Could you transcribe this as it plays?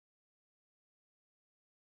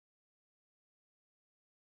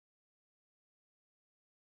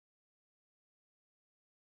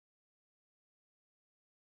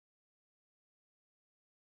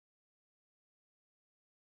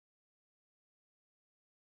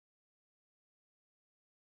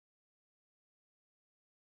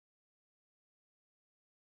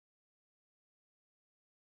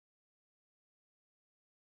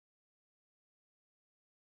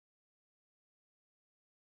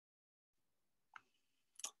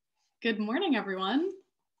Good morning, everyone.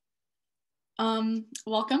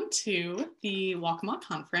 Welcome to the Waccamaw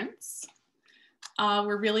Conference.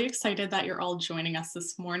 We're really excited that you're all joining us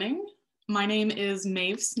this morning. My name is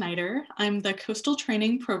Maeve Snyder. I'm the Coastal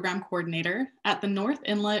Training Program Coordinator at the North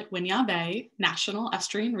Inlet Waccamaw Bay National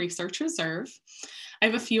Estuarine Research Reserve. I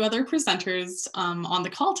have a few other presenters on the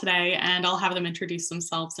call today, and I'll have them introduce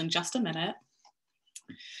themselves in just a minute.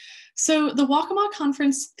 So the Waccamaw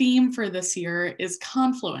Conference theme for this year is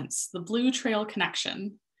Confluence, the Blue Trail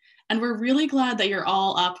Connection. And we're really glad that you're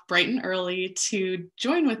all up bright and early to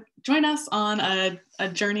join us on a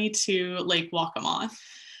journey to Lake Waccamaw.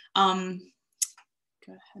 Go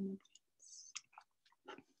ahead.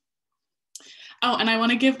 Oh, and I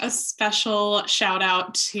want to give a special shout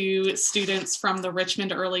out to students from the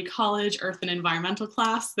Richmond Early College Earth and Environmental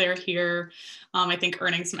class. They're here, I think,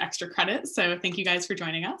 earning some extra credit. So thank you guys for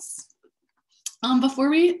joining us. Before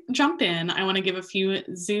we jump in, I want to give a few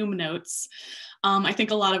Zoom notes. I think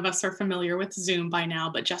a lot of us are familiar with Zoom by now,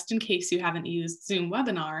 but just in case you haven't used Zoom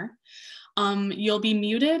webinar, you'll be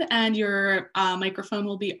muted and your microphone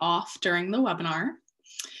will be off during the webinar.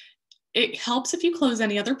 It helps if you close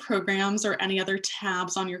any other programs or any other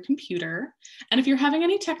tabs on your computer. And if you're having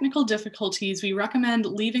any technical difficulties, we recommend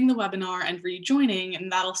leaving the webinar and rejoining,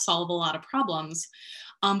 and that'll solve a lot of problems.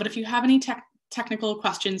 But if you have any technical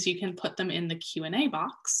questions, you can put them in the Q&A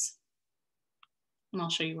box. And I'll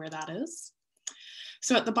show you where that is.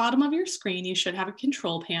 So at the bottom of your screen, you should have a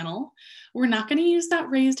control panel. We're not going to use that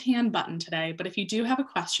raised hand button today, but if you do have a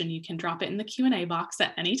question, you can drop it in the Q&A box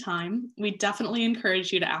at any time. We definitely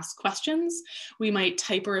encourage you to ask questions. We might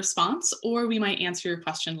type a response, or we might answer your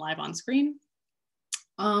question live on screen.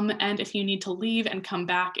 And if you need to leave and come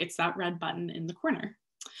back, it's that red button in the corner.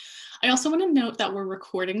 I also want to note that we're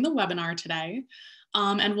recording the webinar today,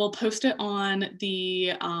 and we'll post it on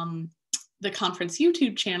the conference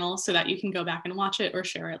YouTube channel so that you can go back and watch it or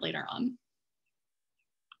share it later on.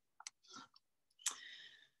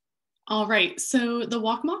 All right, so the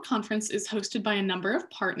Waccamaw Conference is hosted by a number of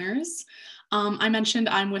partners. I mentioned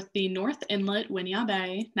I'm with the North Inlet Waccamaw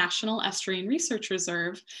Bay National Estuarine Research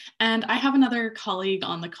Reserve, and I have another colleague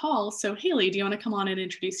on the call. So Haley, do you want to come on and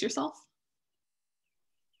introduce yourself?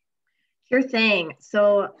 Sure thing.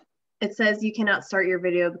 So it says you cannot start your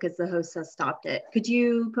video because the host has stopped it. Could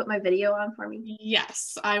you put my video on for me?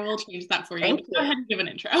 Yes, I will change that for you. Thank you. Go ahead and give an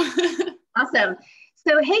intro. Awesome.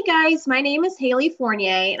 So hey guys, my name is Haley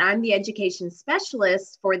Fournier, and I'm the education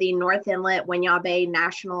specialist for the North Inlet Waccamaw Bay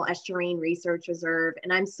National Estuarine Research Reserve.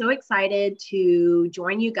 And I'm so excited to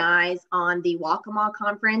join you guys on the Waccamaw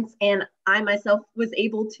Conference. And I myself was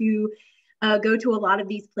able to go to a lot of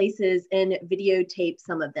these places and videotape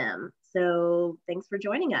some of them. So thanks for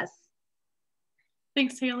joining us.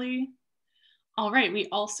 Thanks, Haley. All right, we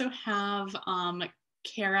also have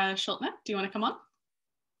Cara Schildtknecht. Do you want to come on?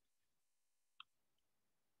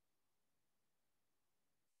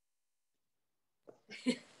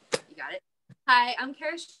 You got it. Hi, I'm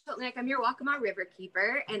Cara Schildtknecht. I'm your Waccamaw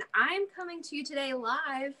Riverkeeper, and I'm coming to you today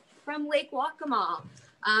live from Lake Waccamaw.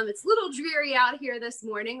 It's a little dreary out here this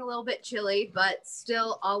morning, a little bit chilly, but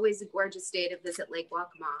still always a gorgeous day to visit Lake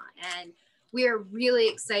Waccamaw. And we are really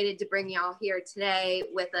excited to bring y'all here today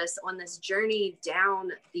with us on this journey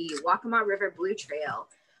down the Waccamaw River Blue Trail.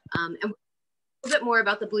 And a little bit more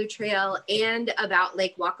about the Blue Trail and about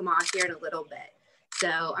Lake Waccamaw here in a little bit.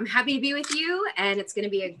 So I'm happy to be with you, and it's going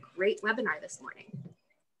to be a great webinar this morning.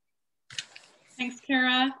 Thanks,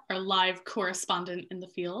 Cara, our live correspondent in the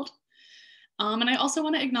field. And I also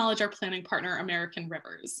want to acknowledge our planning partner, American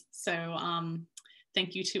Rivers. So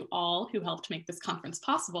thank you to all who helped make this conference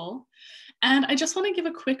possible. And I just want to give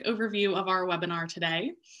a quick overview of our webinar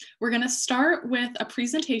today. We're going to start with a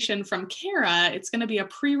presentation from Cara. It's going to be a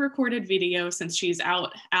pre-recorded video since she's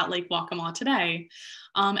out at Lake Waccamaw today.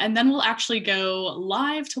 And then we'll actually go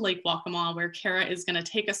live to Lake Waccamaw, where Cara is going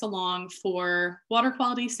to take us along for water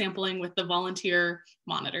quality sampling with the volunteer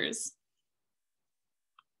monitors.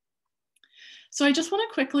 So I just want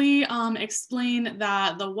to quickly explain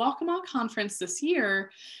that the Waccamaw Conference this year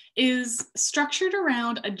is structured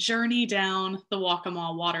around a journey down the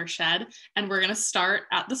Waccamaw watershed, and we're going to start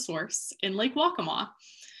at the source in Lake Waccamaw.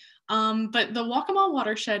 But the Waccamaw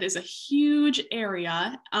watershed is a huge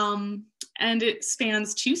area, and it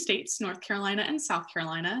spans two states, North Carolina and South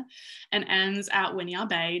Carolina, and ends at Waccamaw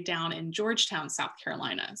Bay down in Georgetown, South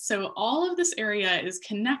Carolina. So all of this area is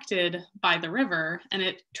connected by the river, and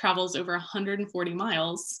it travels over 140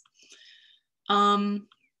 miles. And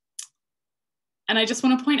I just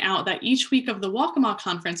want to point out that each week of the Waccamaw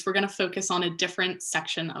Conference, we're going to focus on a different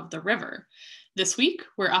section of the river. This week,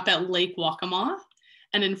 we're up at Lake Waccamaw,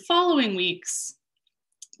 and in following weeks,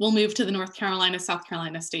 We'll move to the North Carolina, South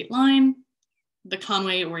Carolina state line, the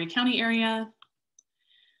Conway-Horry County area,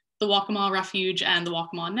 the Waccamaw Refuge and the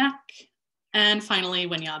Waccamaw Neck, and finally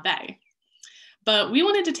Winyah Bay. But we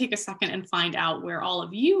wanted to take a second and find out where all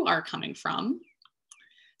of you are coming from.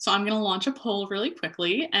 So I'm going to launch a poll really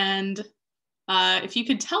quickly, and if you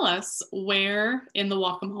could tell us where in the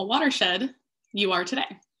Waccamaw watershed you are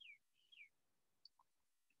today.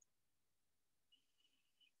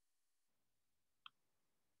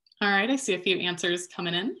 All right, I see a few answers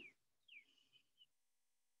coming in.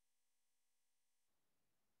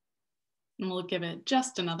 And we'll give it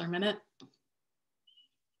just another minute.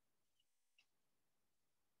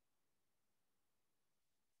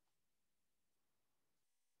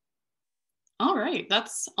 All right,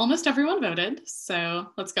 that's almost everyone voted.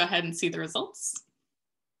 So let's go ahead and see the results.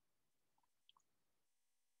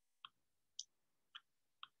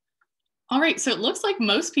 All right, so it looks like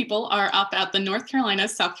most people are up at the North Carolina,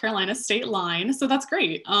 South Carolina state line. So that's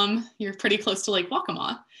great. You're pretty close to Lake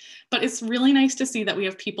Waccamaw. But it's really nice to see that we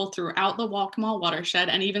have people throughout the Waccamaw watershed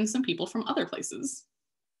and even some people from other places.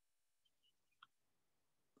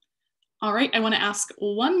 All right, I want to ask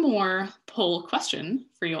one more poll question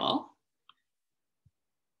for you all,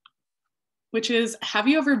 which is, have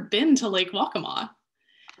you ever been to Lake Waccamaw?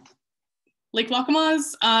 Lake Waccamaw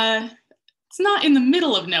is, it's not in the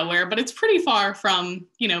middle of nowhere, but it's pretty far from,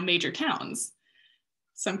 major towns.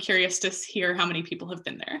 So I'm curious to hear how many people have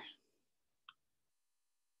been there.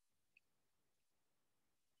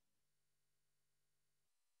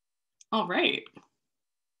 All right.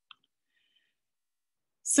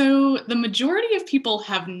 So the majority of people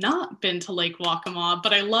have not been to Lake Waccamaw,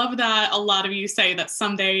 but I love that a lot of you say that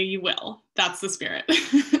someday you will. That's the spirit.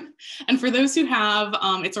 And for those who have,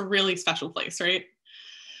 it's a really special place, right?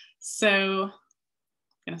 So I'm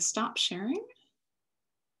gonna stop sharing.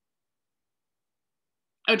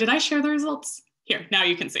 Oh, did I share the results? Here, now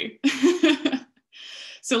you can see.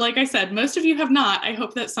 So like I said, most of you have not. I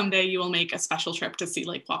hope that someday you will make a special trip to see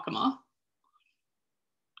Lake Waccamaw.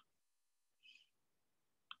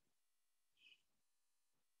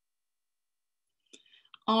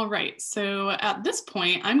 All right, so at this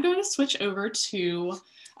point, I'm going to switch over to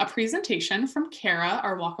a presentation from Cara,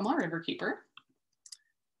 our Waccamaw Riverkeeper.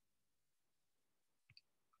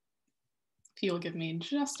 If you'll give me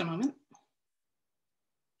just a moment.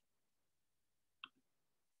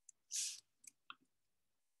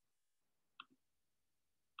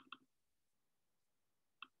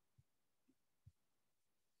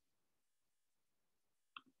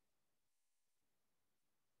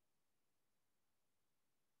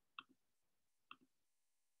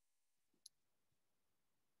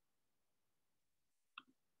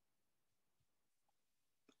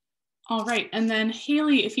 All right, and then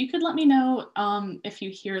Haley, if you could let me know if you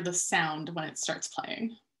hear the sound when it starts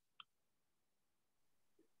playing.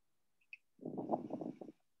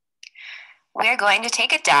 We're going to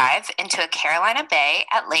take a dive into a Carolina Bay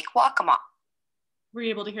at Lake Waccamaw. Were you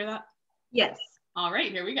able to hear that? Yes. All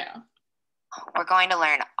right, here we go. We're going to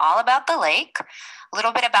learn all about the lake, a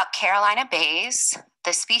little bit about Carolina Bays,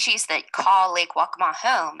 the species that call Lake Waccamaw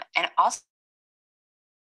home, and also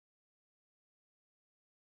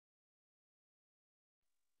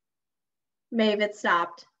Maeve, it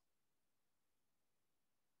stopped.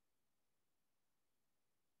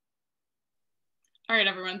 All right,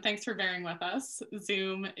 everyone, thanks for bearing with us.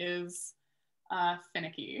 Zoom is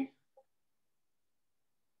finicky.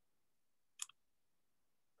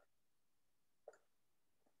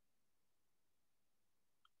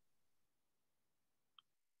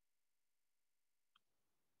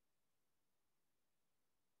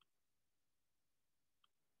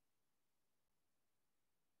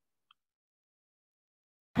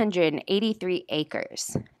 $183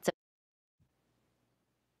 acres.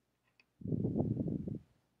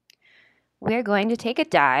 We're going to take a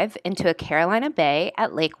dive into a Carolina Bay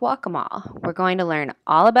at Lake Waccamaw. We're going to learn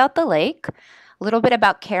all about the lake, a little bit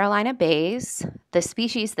about Carolina Bays, the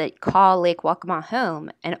species that call Lake Waccamaw home,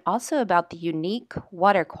 and also about the unique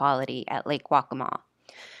water quality at Lake Waccamaw.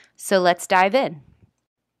 So let's dive in.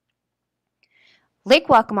 Lake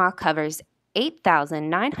Waccamaw covers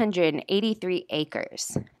 8,983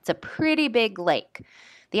 acres. It's a pretty big lake.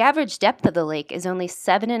 The average depth of the lake is only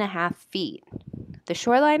 7.5 feet. The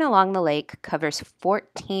shoreline along the lake covers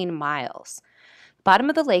 14 miles. The bottom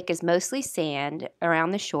of the lake is mostly sand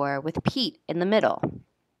around the shore with peat in the middle.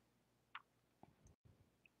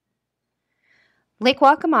 Lake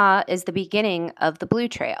Waccamaw is the beginning of the Blue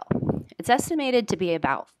Trail. It's estimated to be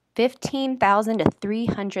about 15,000 to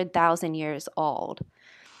 300,000 years old.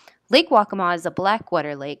 Lake Waccamaw is a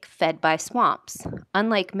blackwater lake fed by swamps.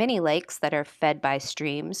 Unlike many lakes that are fed by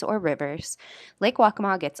streams or rivers, Lake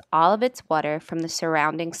Waccamaw gets all of its water from the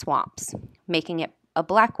surrounding swamps, making it a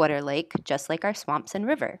blackwater lake just like our swamps and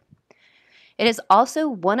river. It is also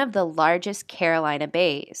one of the largest Carolina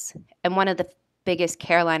bays and one of the biggest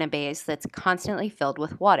Carolina bays that's constantly filled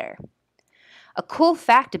with water. A cool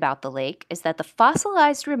fact about the lake is that the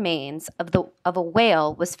fossilized remains of a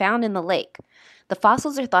whale was found in the lake. The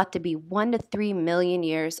fossils are thought to be 1 to 3 million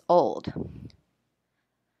years old.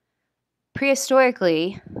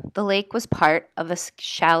 Prehistorically, the lake was part of a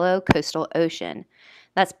shallow coastal ocean.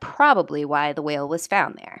 That's probably why the whale was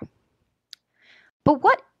found there. But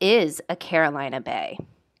what is a Carolina bay?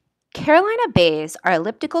 Carolina bays are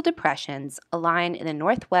elliptical depressions aligned in a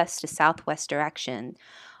northwest to southwest direction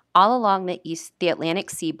all along the Atlantic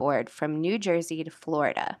seaboard from New Jersey to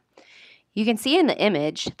Florida. You can see in the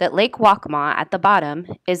image that Lake Waccamaw at the bottom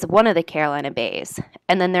is one of the Carolina bays,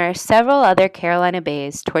 and then there are several other Carolina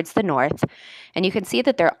bays towards the north, and you can see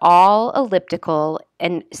that they're all elliptical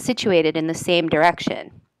and situated in the same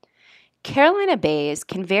direction. Carolina bays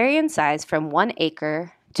can vary in size from 1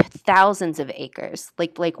 acre to thousands of acres,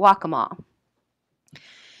 like Lake Waccamaw.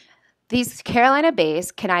 These Carolina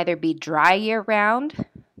bays can either be dry year-round,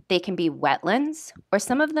 they can be wetlands, or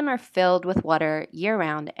some of them are filled with water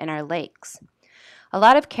year-round and are lakes. A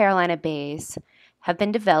lot of Carolina bays have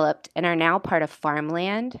been developed and are now part of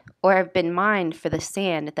farmland or have been mined for the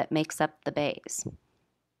sand that makes up the bays.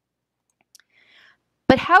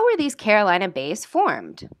 But how were these Carolina bays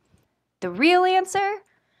formed? The real answer?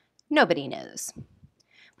 Nobody knows.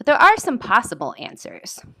 But there are some possible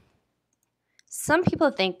answers. Some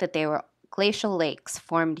people think that they were glacial lakes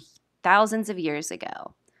formed thousands of years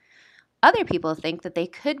ago. Other people think that they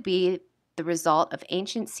could be the result of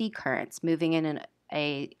ancient sea currents moving in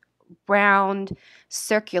a round,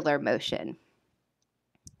 circular motion.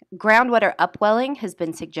 Groundwater upwelling has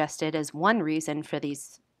been suggested as one reason for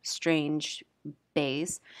these strange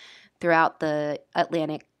bays throughout the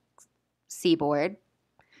Atlantic seaboard.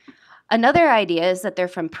 Another idea is that they're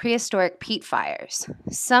from prehistoric peat fires.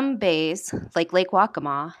 Some bays, like Lake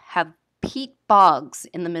Waccamaw, have peat bogs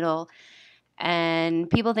in the middle, and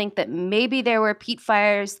people think that maybe there were peat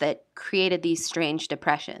fires that created these strange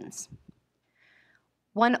depressions.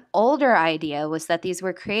 One older idea was that these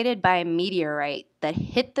were created by a meteorite that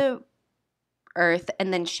hit the Earth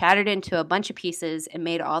and then shattered into a bunch of pieces and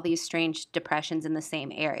made all these strange depressions in the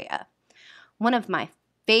same area. One of my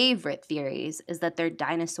favorite theories is that they're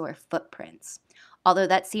dinosaur footprints, although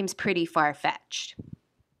that seems pretty far-fetched.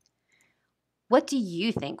 What do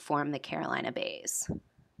you think formed the Carolina bays?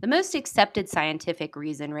 The most accepted scientific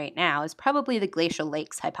reason right now is probably the glacial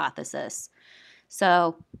lakes hypothesis.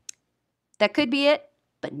 So that could be it,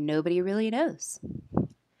 but nobody really knows.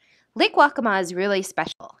 Lake Waccamaw is really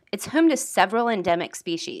special. It's home to several endemic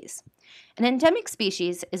species. An endemic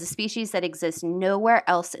species is a species that exists nowhere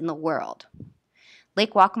else in the world.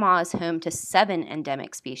 Lake Waccamaw is home to 7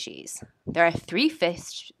 endemic species. There are 3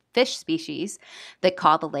 fish species that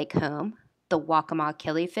call the lake home: the Waccamaw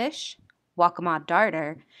killifish, Waccamaw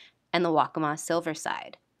darter, and the Waccamaw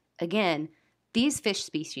silverside. Again, these fish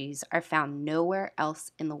species are found nowhere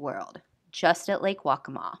else in the world, just at Lake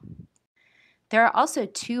Waccamaw. There are also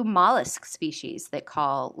 2 mollusk species that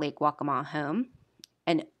call Lake Waccamaw home,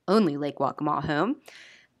 and only Lake Waccamaw home: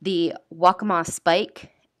 the Waccamaw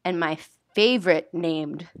spike and my favorite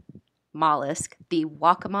named mollusk, the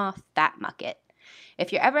Waccamaw fat mucket.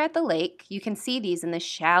 If you're ever at the lake, you can see these in the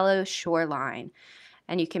shallow shoreline,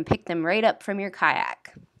 and you can pick them right up from your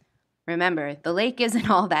kayak. Remember, the lake isn't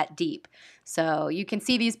all that deep, so you can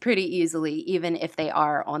see these pretty easily even if they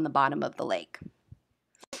are on the bottom of the lake.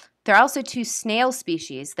 There are also 2 snail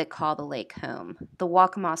species that call the lake home: the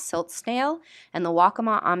Waccamaw silt snail and the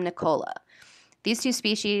Waccamaw omnicola. These 2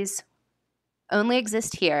 species only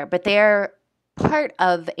exist here, but they are part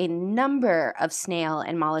of a number of snail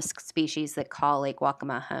and mollusk species that call Lake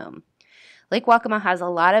Waccamaw home. Lake Waccamaw has a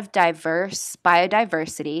lot of diverse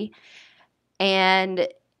biodiversity, and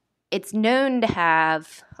it's known to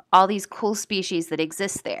have all these cool species that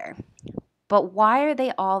exist there. But why are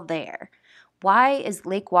they all there? Why is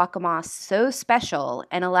Lake Waccamaw so special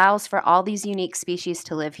and allows for all these unique species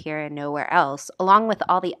to live here and nowhere else, along with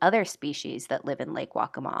all the other species that live in Lake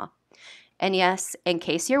Waccamaw? And yes, in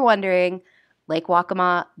case you're wondering, Lake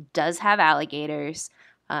Waccamaw does have alligators.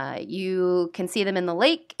 You can see them in the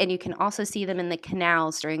lake, and you can also see them in the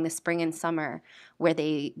canals during the spring and summer where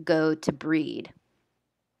they go to breed.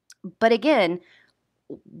 But again,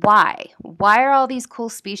 why? Why are all these cool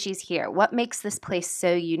species here? What makes this place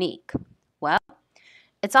so unique? Well,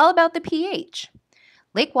 it's all about the pH.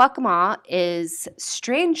 Lake Waccamaw is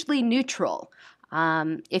strangely neutral.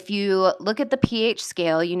 If you look at the pH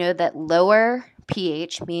scale, you know that lower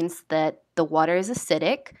pH means that the water is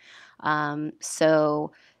acidic.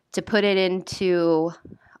 So to put it into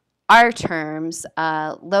our terms,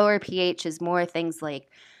 lower pH is more things like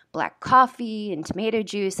black coffee and tomato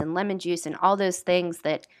juice and lemon juice and all those things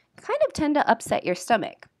that kind of tend to upset your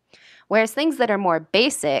stomach. Whereas things that are more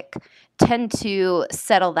basic tend to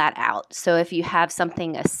settle that out. So if you have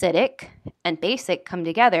something acidic and basic come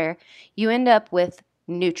together, you end up with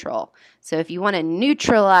neutral. So if you want to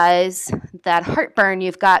neutralize that heartburn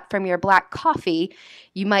you've got from your black coffee,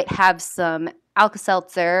 you might have some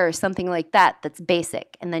Alka-Seltzer or something like that that's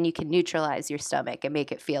basic, and then you can neutralize your stomach and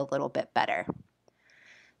make it feel a little bit better.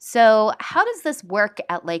 So how does this work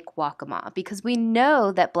at Lake Waccamaw? Because we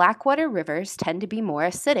know that blackwater rivers tend to be more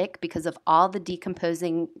acidic because of all the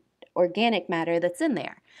decomposing organic matter that's in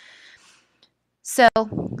there. So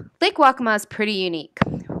Lake Waccamaw is pretty unique.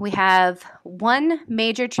 We have one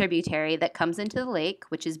major tributary that comes into the lake,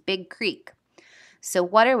 which is Big Creek. So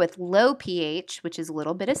water with low pH, which is a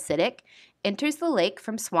little bit acidic, enters the lake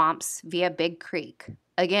from swamps via Big Creek.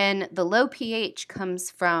 Again, the low pH comes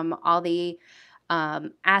from all the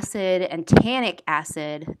acid and tannic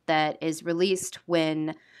acid that is released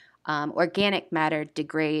when organic matter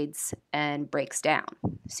degrades and breaks down.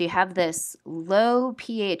 So you have this low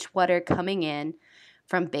pH water coming in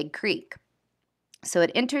from Big Creek. So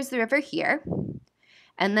it enters the river here,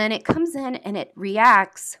 and then it comes in and it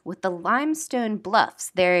reacts with the limestone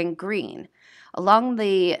bluffs there in green. Along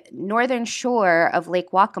the northern shore of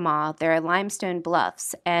Lake Waccamaw, there are limestone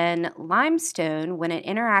bluffs, and limestone, when it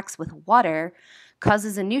interacts with water,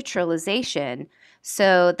 causes a neutralization,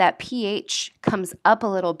 so that pH comes up a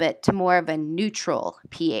little bit to more of a neutral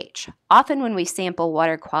pH. Often when we sample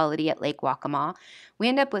water quality at Lake Waccamaw, we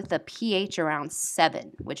end up with a pH around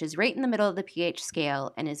 7, which is right in the middle of the pH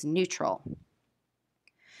scale and is neutral.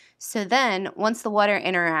 So then, once the water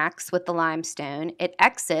interacts with the limestone, it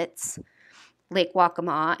exits Lake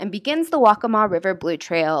Waccamaw and begins the Waccamaw River Blue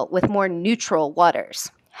Trail with more neutral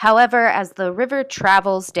waters. However, as the river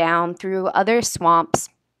travels down through other swamps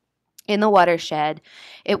in the watershed,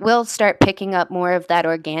 it will start picking up more of that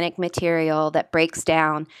organic material that breaks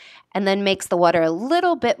down and then makes the water a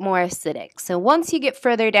little bit more acidic. So once you get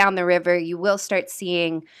further down the river, you will start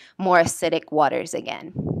seeing more acidic waters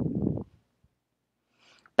again.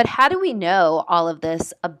 But how do we know all of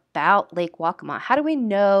this about Lake Waccamaw? How do we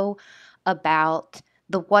know about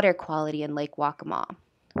the water quality in Lake Waccamaw?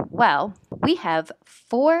 Well, we have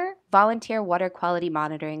 4 volunteer water quality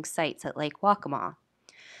monitoring sites at Lake Waccamaw.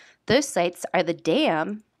 Those sites are the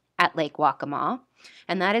dam at Lake Waccamaw,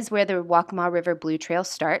 and that is where the Waccamaw River Blue Trail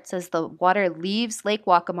starts as the water leaves Lake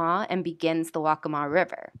Waccamaw and begins the Waccamaw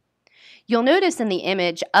River. You'll notice in the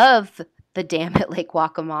image of the dam at Lake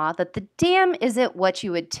Waccamaw that the dam isn't what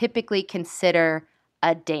you would typically consider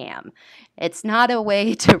a dam. It's not a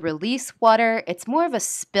way to release water. It's more of a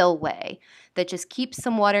spillway that just keeps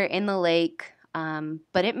some water in the lake,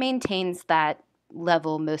 but it maintains that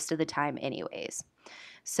level most of the time anyways.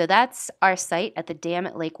 So that's our site at the dam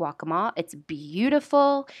at Lake Waccamaw. It's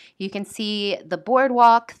beautiful. You can see the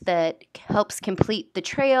boardwalk that helps complete the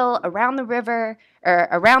trail around the river or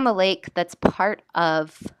around the lake that's part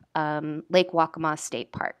of Lake Waccamaw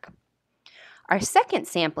State Park. Our second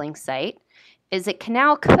sampling site is at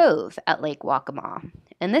Canal Cove at Lake Waccamaw.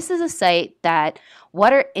 And this is a site that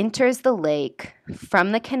water enters the lake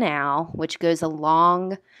from the canal, which goes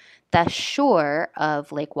along the shore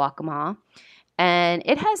of Lake Waccamaw. And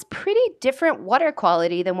it has pretty different water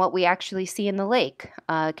quality than what we actually see in the lake.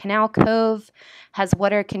 Canal Cove has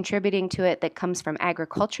water contributing to it that comes from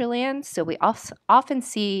agricultural land, so we often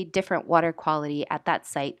see different water quality at that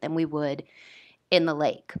site than we would in the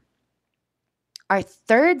lake. Our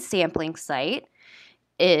third sampling site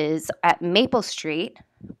is at Maple Street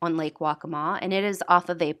on Lake Waccamaw, and it is off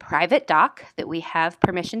of a private dock that we have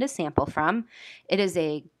permission to sample from. It is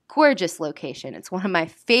a gorgeous location. It's one of my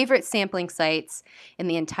favorite sampling sites in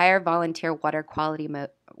the entire volunteer water quality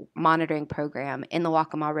monitoring program in the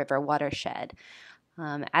Waccamaw River watershed.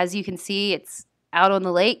 As you can see, it's out on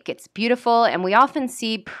the lake. It's beautiful, and we often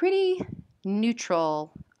see pretty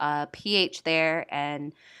neutral pH there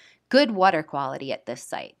and good water quality at this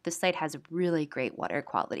site. This site has really great water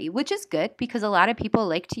quality, which is good because a lot of people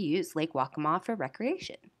like to use Lake Waccamaw for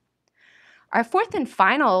recreation. Our fourth and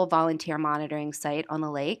final volunteer monitoring site on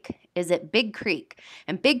the lake is at Big Creek.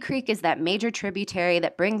 And Big Creek is that major tributary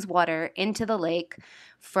that brings water into the lake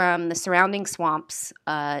from the surrounding swamps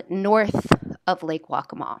north of Lake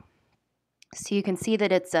Waccamaw. So you can see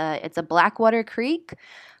that it's a blackwater creek.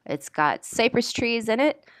 It's got cypress trees in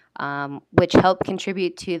it, which help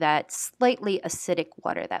contribute to that slightly acidic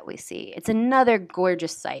water that we see. It's another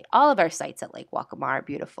gorgeous site. All of our sites at Lake Waccamaw are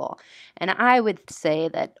beautiful. And I would say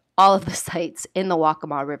that all of the sites in the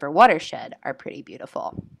Waccamaw River watershed are pretty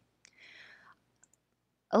beautiful.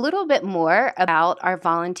 A little bit more about our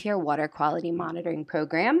volunteer water quality monitoring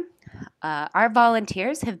program. Our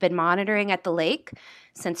volunteers have been monitoring at the lake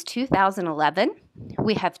since 2011.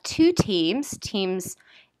 We have two teams, teams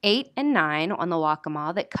 8 and 9 on the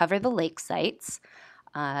Waccamaw that cover the lake sites.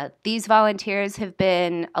 These volunteers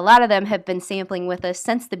a lot of them have been sampling with us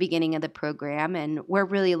since the beginning of the program, and we're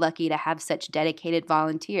really lucky to have such dedicated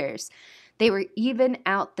volunteers. They were even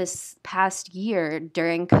out this past year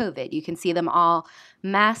during COVID. You can see them all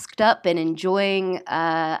masked up and enjoying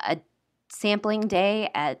a sampling day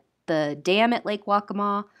at the dam at Lake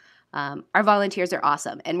Waccamaw. Our volunteers are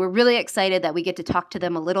awesome, and we're really excited that we get to talk to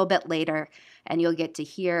them a little bit later, and you'll get to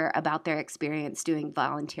hear about their experience doing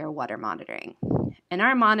volunteer water monitoring. And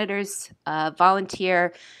our monitors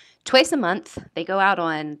volunteer twice a month. They go out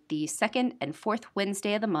on the second and fourth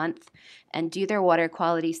Wednesday of the month and do their water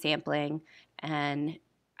quality sampling. And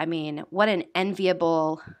I mean, what an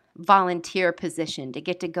enviable volunteer position to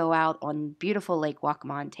get to go out on beautiful Lake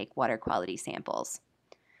Waccamaw and take water quality samples.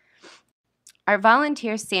 Our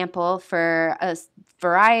volunteers sample for a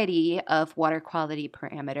variety of water quality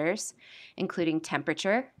parameters, including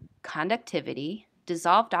temperature, conductivity,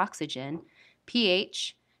 dissolved oxygen,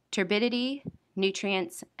 pH, turbidity,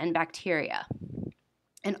 nutrients, and bacteria.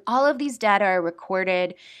 And all of these data are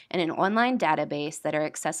recorded in an online database that are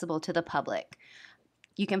accessible to the public.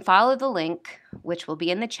 You can follow the link, which will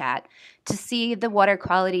be in the chat, to see the water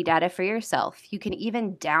quality data for yourself. You can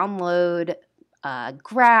even download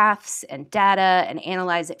graphs and data and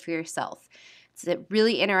analyze it for yourself. It's a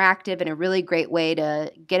really interactive and a really great way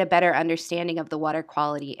to get a better understanding of the water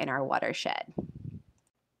quality in our watershed.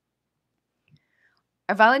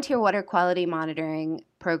 Our volunteer water quality monitoring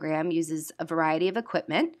program uses a variety of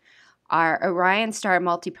equipment. Our Orion Star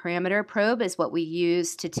multi-parameter probe is what we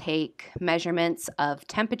use to take measurements of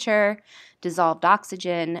temperature, dissolved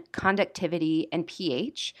oxygen, conductivity, and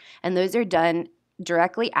pH, and those are done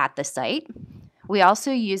directly at the site. We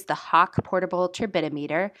also use the Hawk portable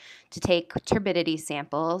turbidimeter to take turbidity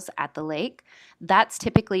samples at the lake. That's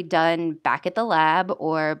typically done back at the lab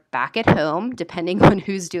or back at home, depending on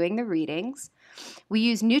who's doing the readings. We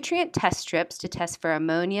use nutrient test strips to test for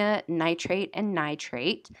ammonia, nitrate, and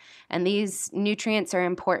nitrate. And these nutrients are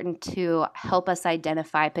important to help us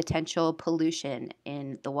identify potential pollution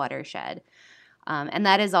in the watershed. And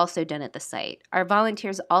that is also done at the site. Our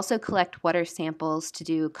volunteers also collect water samples to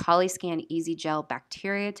do ColiScan Easy Gel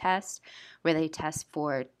bacteria test, where they test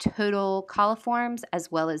for total coliforms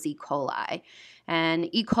as well as E. coli.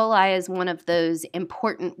 And E. coli is one of those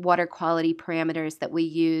important water quality parameters that we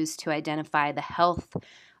use to identify the health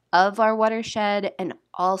of our watershed and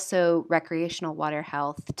also recreational water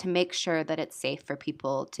health to make sure that it's safe for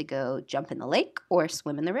people to go jump in the lake or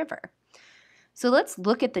swim in the river. So let's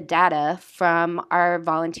look at the data from our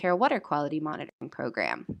volunteer water quality monitoring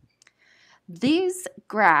program. These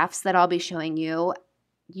graphs that I'll be showing you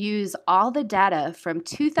use all the data from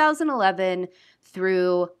 2011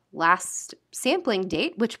 through last sampling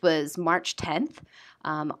date, which was March 10th.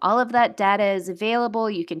 All of that data is available.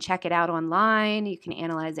 You can check it out online. You can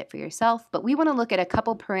analyze it for yourself. But we want to look at a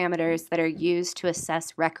couple parameters that are used to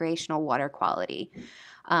assess recreational water quality.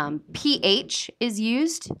 pH is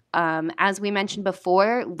used. As we mentioned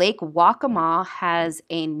before, Lake Waccamaw has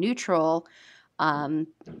a neutral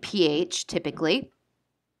pH typically.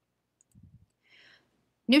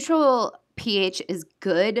 Neutral pH is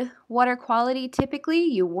good water quality typically.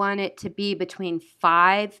 You want it to be between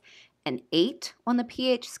 5 and 8 on the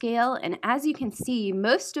pH scale. And as you can see,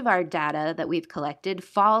 most of our data that we've collected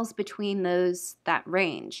falls between that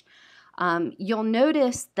range. You'll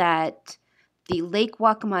notice that the Lake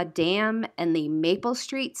Waccamaw Dam and the Maple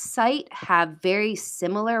Street site have very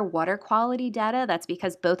similar water quality data. That's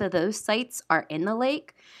because both of those sites are in the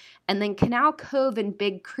lake. And then Canal Cove and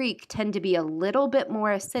Big Creek tend to be a little bit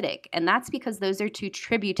more acidic. And that's because those are two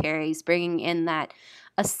tributaries bringing in that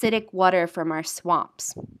acidic water from our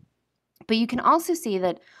swamps. But you can also see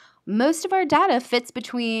that most of our data fits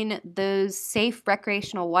between those safe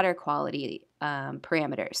recreational water quality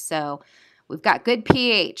parameters. So we've got good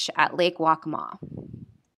pH at Lake Waccamaw.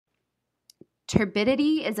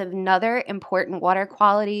 Turbidity is another important water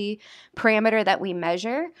quality parameter that we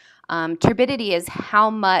measure. Turbidity is how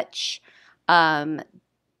much part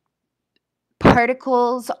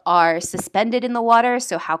particles are suspended in the water,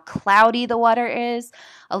 so how cloudy the water is.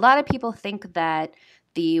 A lot of people think that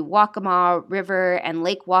the Waccamaw River and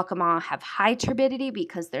Lake Waccamaw have high turbidity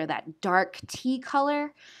because they're that dark tea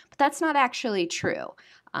color, but that's not actually true.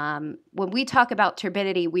 When we talk about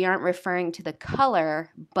turbidity, we aren't referring to the color,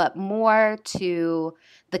 but more to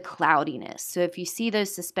the cloudiness. So if you see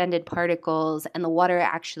those suspended particles and the water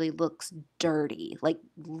actually looks dirty, like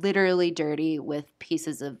literally dirty with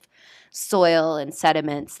pieces of soil and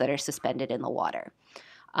sediments that are suspended in the water.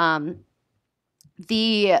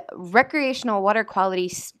 The recreational water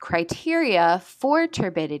quality criteria for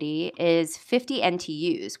turbidity is 50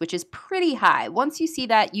 NTUs, which is pretty high. Once you see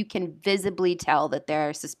that, you can visibly tell that there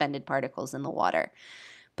are suspended particles in the water.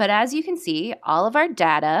 But as you can see, all of our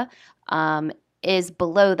data is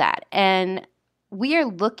below that. And we are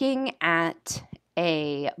looking at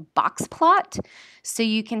a box plot. So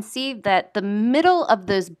you can see that the middle of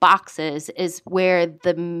those boxes is where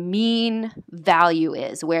the mean value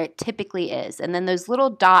is, where it typically is. And then those little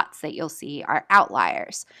dots that you'll see are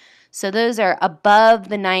outliers. So those are above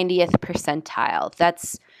the 90th percentile.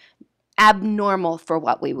 That's abnormal for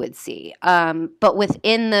what we would see. But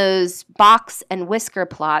within those box and whisker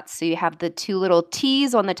plots, so you have the two little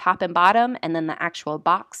T's on the top and bottom and then the actual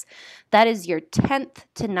box, that is your 10th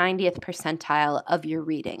to 90th percentile of your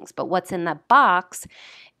readings. But what's in the box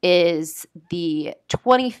is the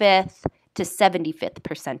 25th to 75th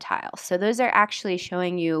percentile. So those are actually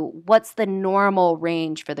showing you what's the normal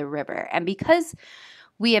range for the river. And because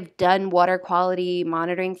we have done water quality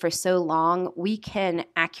monitoring for so long, we can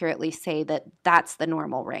accurately say that that's the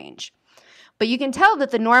normal range. But you can tell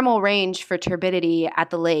that the normal range for turbidity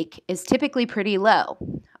at the lake is typically pretty low.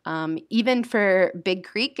 Even for Big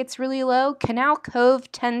Creek, it's really low. Canal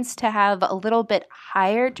Cove tends to have a little bit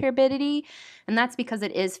higher turbidity, and that's because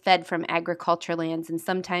it is fed from agriculture lands, and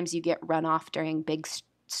sometimes you get runoff during big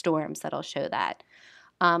storms that'll show that.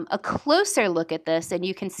 A closer look at this, and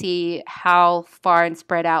you can see how far and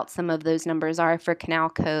spread out some of those numbers are for Canal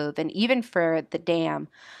Cove and even for the dam.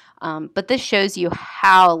 But this shows you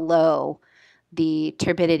how low the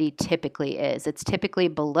turbidity typically is. It's typically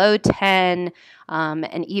below 10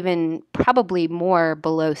 and even probably more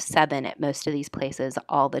below 7 at most of these places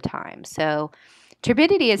all the time. So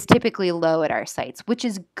turbidity is typically low at our sites, which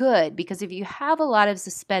is good because if you have a lot of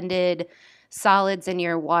suspended solids in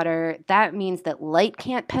your water, that means that light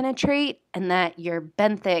can't penetrate and that your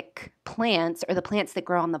benthic plants, or the plants that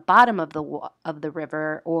grow on the bottom of the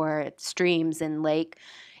river or streams and lake,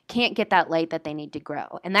 can't get that light that they need to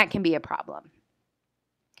grow, and that can be a problem.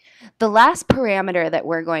 The last parameter that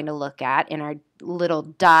we're going to look at in our little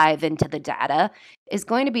dive into the data is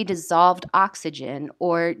going to be dissolved oxygen,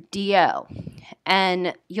 or DO.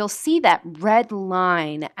 And you'll see that red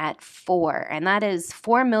line at 4, and that is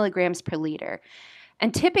 4 milligrams per liter.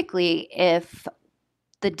 And typically, if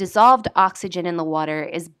the dissolved oxygen in the water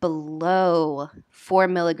is below 4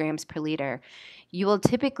 milligrams per liter, you will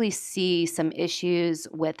typically see some issues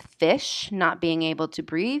with fish not being able to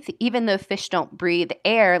breathe. Even though fish don't breathe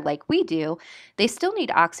air like we do, they still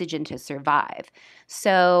need oxygen to survive.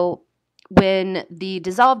 So when the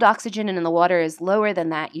dissolved oxygen in the water is lower than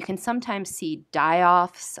that, you can sometimes see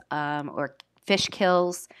die-offs or fish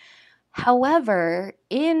kills. However,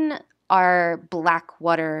 in our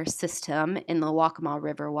Blackwater system in the Waccamaw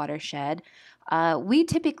River watershed, we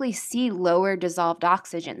typically see lower dissolved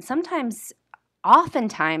oxygen.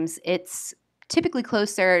 Oftentimes, it's typically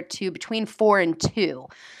closer to between 4 and 2.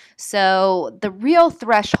 So the real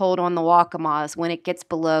threshold on the Waccamaw is when it gets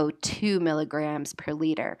below 2 milligrams per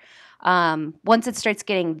liter. Once it starts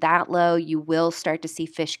getting that low, you will start to see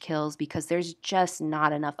fish kills because there's just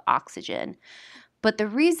not enough oxygen. But the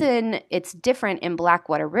reason it's different in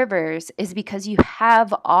Blackwater rivers is because you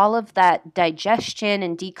have all of that digestion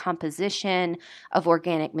and decomposition of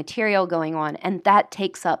organic material going on, and that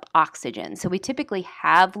takes up oxygen. So we typically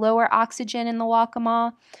have lower oxygen in the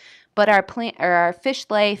Waccamaw, but our fish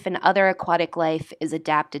life and other aquatic life is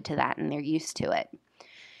adapted to that, and they're used to it.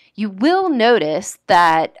 You will notice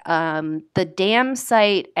that the dam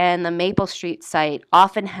site and the Maple Street site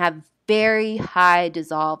often have very high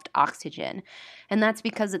dissolved oxygen. And that's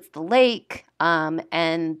because it's the lake,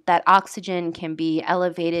 and that oxygen can be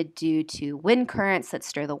elevated due to wind currents that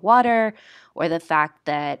stir the water, or the fact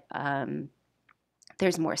that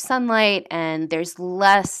there's more sunlight and there's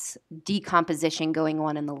less decomposition going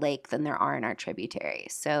on in the lake than there are in our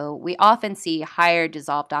tributaries. So we often see higher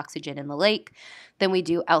dissolved oxygen in the lake than we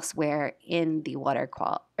do elsewhere in the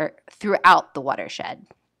or throughout the watershed.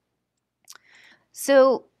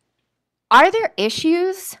 So are there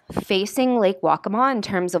issues facing Lake Waccamaw in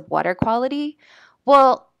terms of water quality?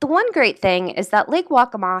 Well, the one great thing is that Lake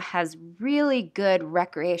Waccamaw has really good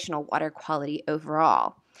recreational water quality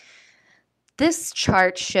overall. This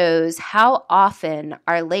chart shows how often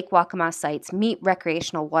our Lake Waccamaw sites meet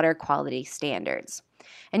recreational water quality standards.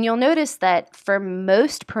 And you'll notice that for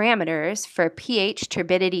most parameters, for pH,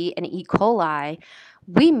 turbidity, and E. coli,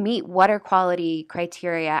 we meet water quality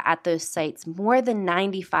criteria at those sites more than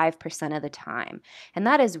 95% of the time. And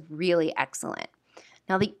that is really excellent.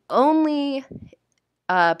 Now, the only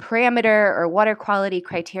parameter or water quality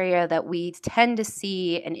criteria that we tend to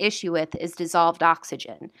see an issue with is dissolved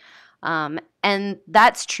oxygen. And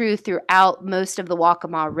that's true throughout most of the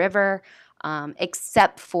Waccamaw River,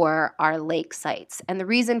 except for our lake sites. And the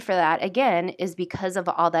reason for that, again, is because of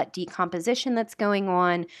all that decomposition that's going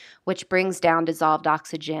on, which brings down dissolved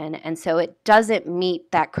oxygen. And so it doesn't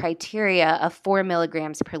meet that criteria of 4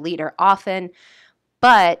 milligrams per liter often,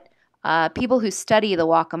 but people who study the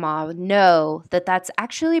Waccamaw know that that's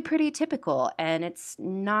actually pretty typical, and it's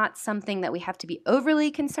not something that we have to be overly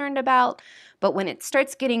concerned about. But when it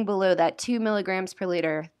starts getting below that 2 milligrams per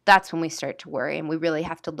liter, that's when we start to worry, and we really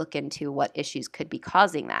have to look into what issues could be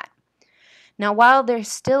causing that. Now, while there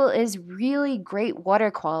still is really great water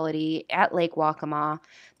quality at Lake Waccamaw,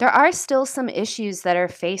 there are still some issues that are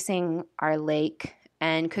facing our lake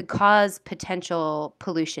and could cause potential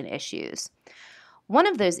pollution issues. One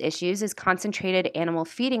of those issues is concentrated animal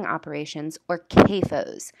feeding operations, or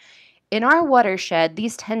CAFOs. In our watershed,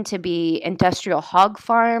 these tend to be industrial hog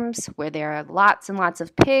farms where there are lots and lots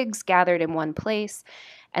of pigs gathered in one place,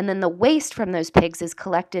 and then the waste from those pigs is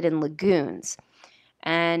collected in lagoons.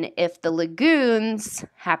 And if the lagoons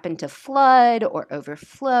happen to flood or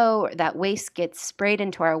overflow, or that waste gets sprayed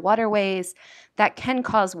into our waterways, that can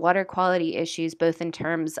cause water quality issues, both in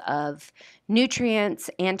terms of nutrients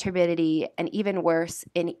and turbidity, and even worse,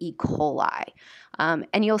 in E. coli.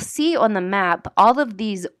 And you'll see on the map, all of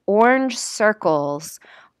these orange circles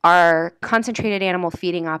are concentrated animal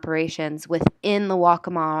feeding operations within the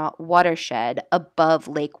Waccamaw watershed above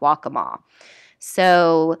Lake Waccamaw.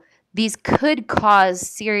 So these could cause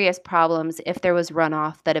serious problems if there was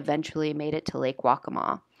runoff that eventually made it to Lake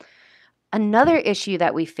Waccamaw. Another issue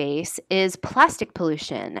that we face is plastic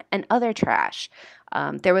pollution and other trash.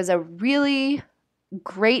 There was a really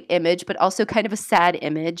great image, but also kind of a sad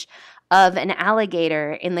image, of an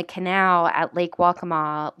alligator in the canal at Lake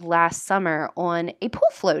Waccamaw last summer on a pool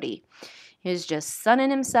floaty. He was just sunning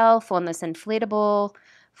himself on this inflatable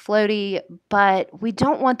floaty, but we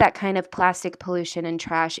don't want that kind of plastic pollution and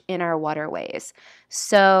trash in our waterways.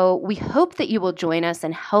 So we hope that you will join us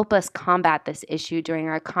and help us combat this issue during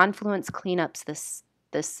our confluence cleanups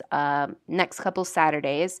this next couple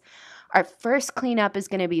Saturdays. Our first cleanup is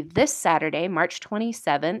going to be this Saturday, March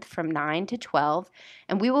 27th from 9 to 12,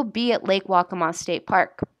 and we will be at Lake Waccamaw State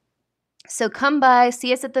Park. So come by,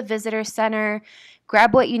 see us at the Visitor Center,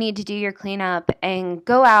 grab what you need to do your cleanup, and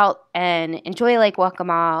go out and enjoy Lake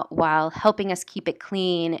Waccamaw while helping us keep it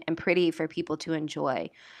clean and pretty for people to enjoy.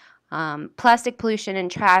 Plastic pollution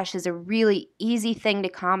and trash is a really easy thing to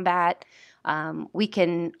combat. We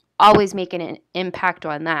can always make an impact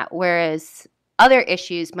on that, whereas other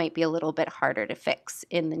issues might be a little bit harder to fix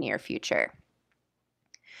in the near future.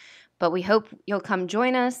 But we hope you'll come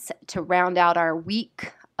join us to round out our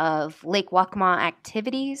week of Lake Waccamaw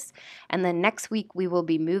activities, and then next week we will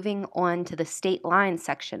be moving on to the state line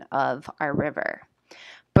section of our river.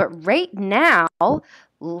 But right now,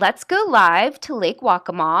 let's go live to Lake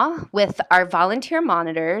Waccamaw with our volunteer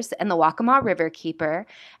monitors and the Waccamaw Riverkeeper,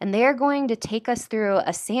 and they are going to take us through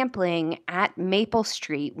a sampling at Maple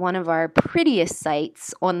Street, one of our prettiest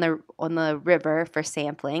sites on the river for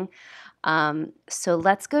sampling. So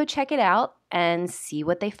let's go check it out and see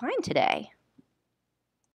what they find today.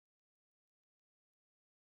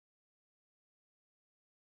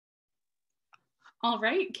 All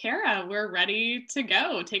right, Cara, we're ready to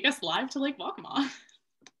go. Take us live to Lake Waccamaw.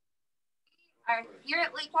 Here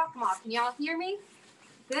at Lake Waccamaw, can y'all hear me?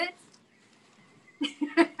 Good?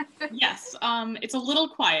 Yes, it's a little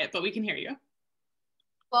quiet, but we can hear you.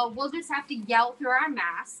 Well, we'll just have to yell through our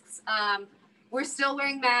masks. We're still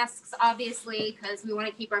wearing masks, obviously, because we want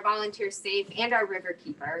to keep our volunteers safe and our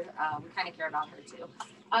riverkeeper. We kind of care about her too.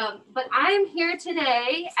 But I'm here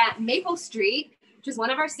today at Maple Street, which is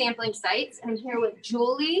one of our sampling sites. I'm here with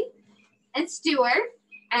Julie and Stuart,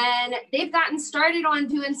 and they've gotten started on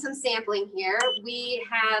doing some sampling here. We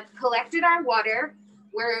have collected our water.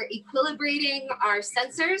 We're equilibrating our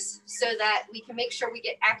sensors so that we can make sure we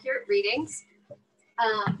get accurate readings.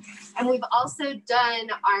 And we've also done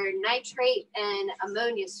our nitrate and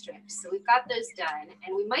ammonia strips. So we've got those done,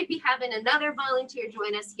 and we might be having another volunteer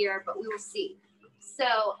join us here, but we will see. So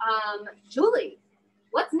Julie,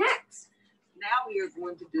 What's next? Now we are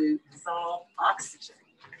going to do dissolved oxygen.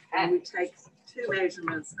 And we take 2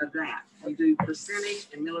 measurements of that. We do percentage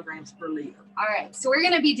and milligrams per liter. All right, so we're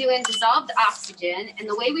going to be doing dissolved oxygen. And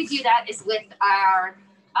the way we do that is with our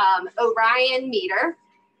Orion meter.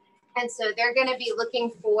 And so they're going to be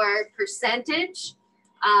looking for percentage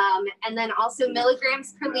and then also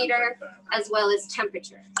milligrams per liter as well as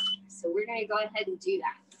temperature. So we're going to go ahead and do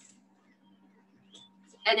that.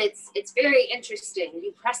 And it's very interesting.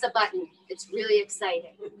 You press a button. It's really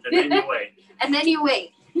exciting. And then you wait. And then you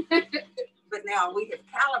wait. But now we have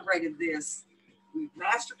calibrated this. We've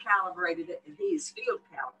master calibrated it, and he is field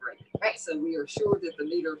calibrated. Right. So we are sure that the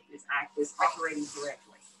meter is operating correctly.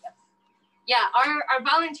 Yeah, our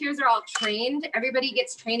volunteers are all trained. Everybody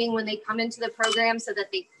gets training when they come into the program so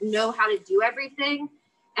that they know how to do everything.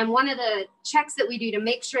 And one of the checks that we do to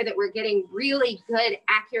make sure that we're getting really good,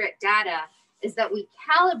 accurate data is that we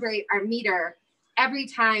calibrate our meter every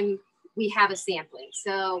time we have a sampling.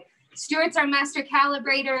 So Stuart's our master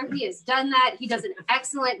calibrator. He has done that. He does an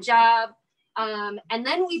excellent job. And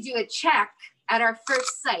then we do a check at our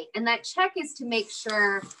first site. And that check is to make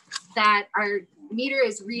sure that our meter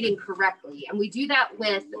is reading correctly. And we do that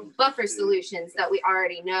with buffer solutions that we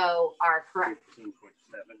already know are correct.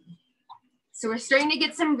 So we're starting to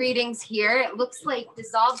get some readings here. It looks like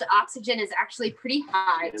dissolved oxygen is actually pretty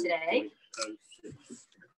high today.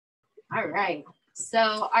 All right.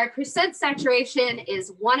 So our percent saturation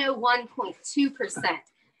is 101.2%.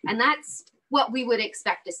 And that's what we would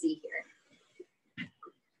expect to see here.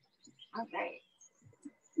 All right.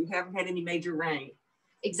 We haven't had any major rain.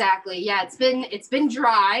 Exactly. Yeah, it's been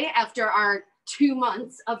dry after our 2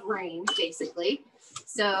 months of rain, basically.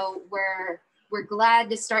 So we're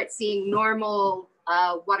glad to start seeing normal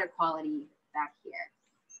water quality back here.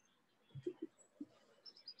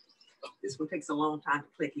 This one takes a long time to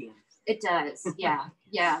click in. It does. Yeah.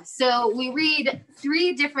 Yeah. So we read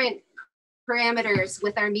 3 different parameters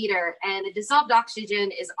with our meter, and the dissolved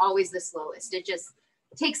oxygen is always the slowest. It just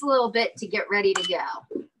takes a little bit to get ready to go.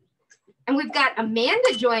 And we've got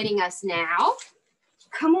Amanda joining us now.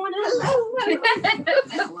 Come on up.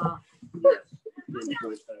 Hello.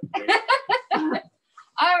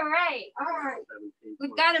 All right.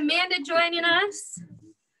 We've got Amanda joining us.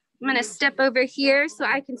 I'm going to step over here so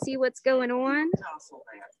I can see what's going on.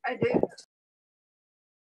 I do.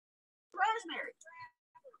 Rosemary.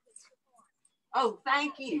 Oh,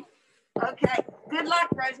 thank you. Okay. Good luck,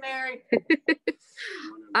 Rosemary.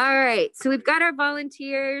 All right. So we've got our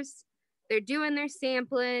volunteers. They're doing their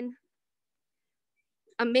sampling.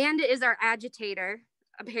 Amanda is our agitator,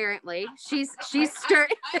 apparently. She's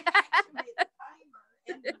starting.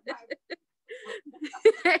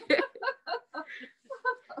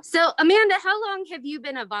 So Amanda, how long have you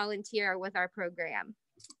been a volunteer with our program?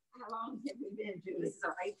 How long have we been doing this? This is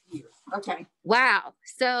our 8th year. Okay. Wow.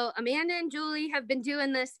 So Amanda and Julie have been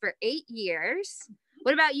doing this for 8 years.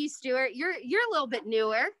 What about you, Stuart? You're a little bit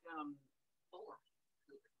newer.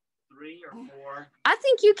 3 or 4. I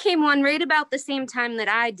think you came on right about the same time that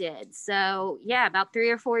I did. So yeah, about 3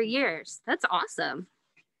 or 4 years. That's awesome.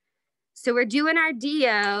 So we're doing our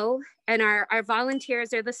DO, and our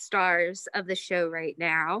volunteers are the stars of the show right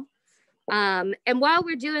now. And while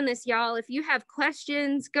we're doing this, y'all, if you have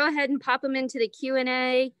questions, go ahead and pop them into the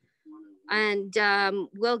Q&A, and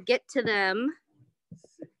we'll get to them.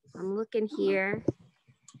 I'm looking here.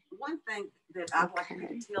 One thing that I'd like you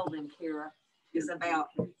to tell them, Cara, is about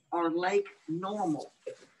our lake normal,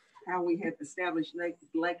 how we have established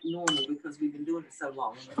lake normal because we've been doing it so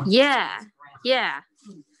long. Yeah.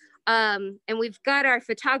 And we've got our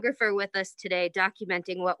photographer with us today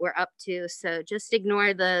documenting what we're up to. So just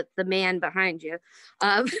ignore the man behind you.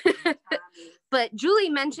 But Julie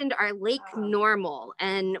mentioned our lake normal.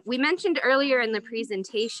 And we mentioned earlier in the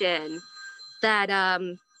presentation that,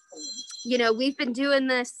 you know, we've been doing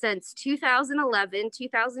this since 2011,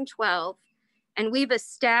 2012, and we've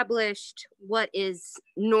established what is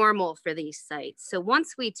normal for these sites. So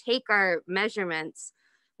once we take our measurements,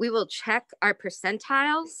 we will check our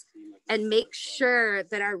percentiles and make sure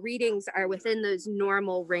that our readings are within those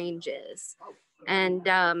normal ranges. And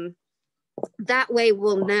that way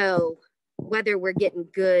we'll know whether we're getting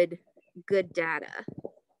good data.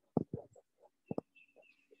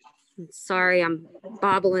 Sorry, I'm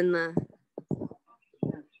bobbling the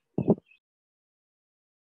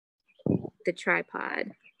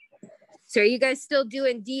tripod. So are you guys still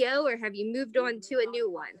doing DO, or have you moved on to a new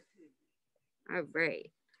one? All right.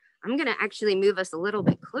 I'm going to actually move us a little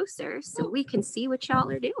bit closer so we can see what y'all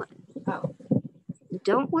are doing. Oh.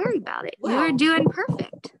 Don't worry about it. Well, you're doing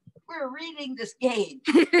perfect. We're reading this game.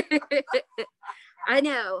 I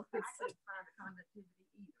know.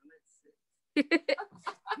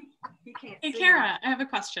 Cara, I have a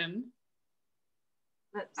question.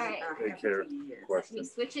 All right. Hey, Cara, Let question. me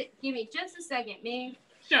switch it. Give me just a second, Maeve.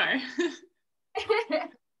 Sure.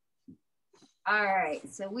 All right,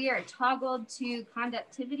 so we are toggled to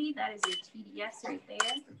conductivity. That is your TDS right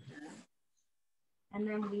there. And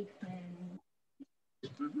then we can,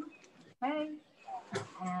 okay.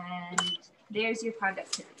 And there's your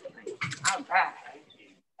conductivity. All right.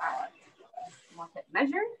 Want that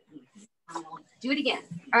measure? Do it again.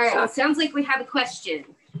 All right, it sounds like we have a question.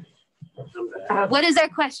 What is our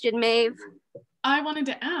question, Maeve? I wanted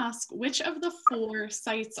to ask, which of the 4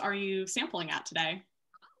 sites are you sampling at today?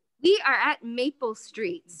 We are at Maple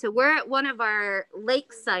Street. So we're at one of our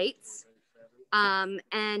lake sites.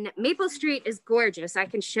 And Maple Street is gorgeous. I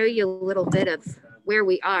can show you a little bit of where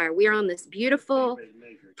we are. We are on this beautiful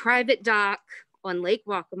private dock on Lake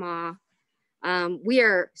Waccamaw. We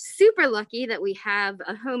are super lucky that we have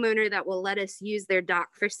a homeowner that will let us use their dock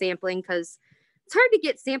for sampling, because it's hard to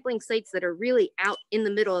get sampling sites that are really out in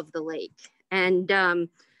the middle of the lake. And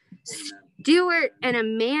Stuart and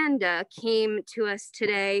Amanda came to us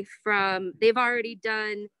today from, they've already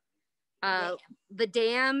done the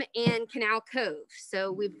dam and Canal Cove.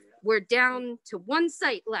 So we're down to 1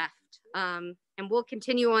 site left, and we'll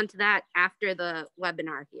continue on to that after the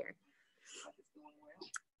webinar here.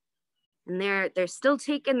 And they're still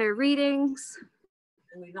taking their readings.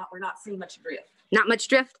 And we're not seeing much drift. Not much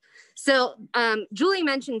drift. So Julie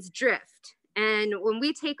mentions drift. And when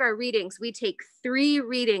we take our readings, we take 3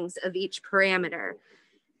 readings of each parameter.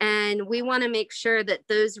 And we want to make sure that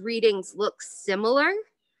those readings look similar.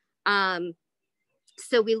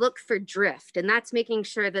 So we look for drift, and that's making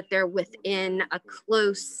sure that they're within a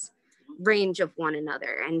close range of one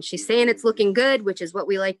another. And she's saying it's looking good, which is what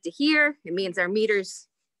we like to hear. It means our meter's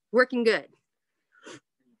working good.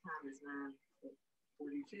 Time is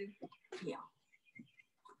 9:42. Yeah.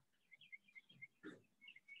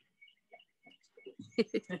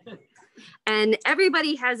 And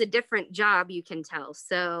everybody has a different job, you can tell.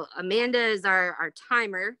 So Amanda is our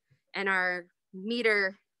timer and our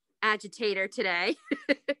meter agitator today.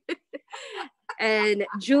 And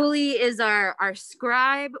Julie is our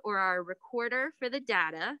scribe or our recorder for the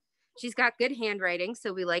data. She's got good handwriting,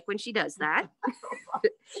 so we like when she does that.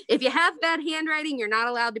 If you have bad handwriting, you're not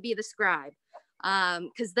allowed to be the scribe,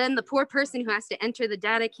 because then the poor person who has to enter the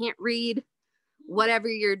data can't read whatever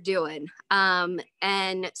you're doing.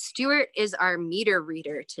 And Stuart is our meter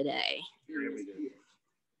reader today.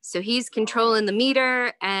 So he's controlling the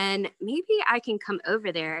meter, and maybe I can come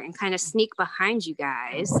over there and kind of sneak behind you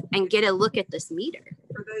guys and get a look at this meter.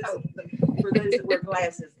 For those that wear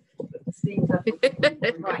glasses.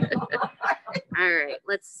 Right. All right,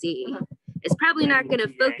 let's see. It's probably not going to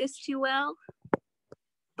focus too well,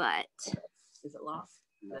 but. Is it lost?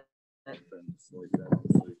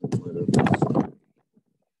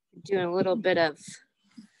 Doing a little bit of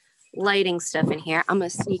lighting stuff in here. I'm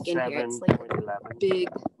going to sneak in here. It's like a big.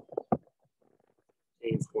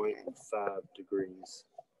 8.5 degrees.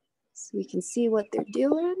 So we can see what they're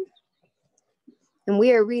doing. And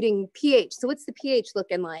we are reading pH. So what's the pH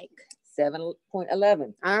looking like?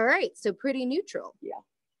 7.11. All right, so pretty neutral. Yeah.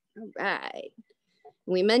 All right.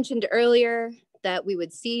 We mentioned earlier that we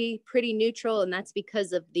would see pretty neutral, and that's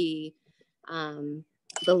because of the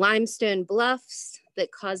limestone bluffs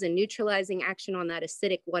that cause a neutralizing action on that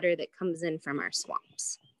acidic water that comes in from our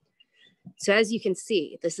swamps. So as you can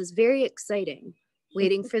see, this is very exciting,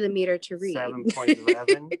 waiting for the meter to read.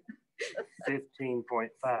 7.11,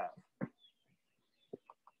 15.5.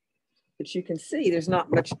 But you can see there's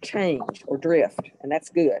not much change or drift, and that's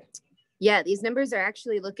good. Yeah, these numbers are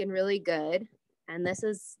actually looking really good. And this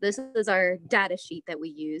is our data sheet that we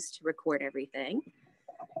use to record everything.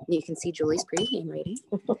 You can see Julie's pretty handwriting.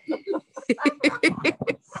 I'm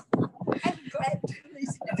glad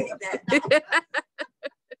Julie's doing that.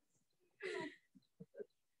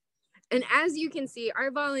 And as you can see,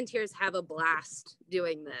 our volunteers have a blast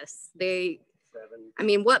doing this. I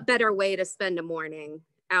mean, what better way to spend a morning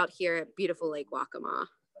out here at beautiful Lake Waccamaw?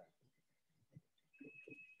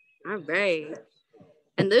 All right.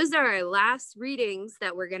 And those are our last readings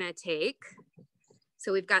that we're going to take.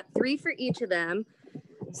 So we've got 3 for each of them.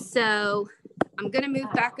 So I'm going to move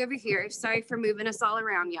back over here. Sorry for moving us all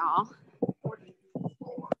around, y'all.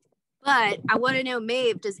 But I want to know,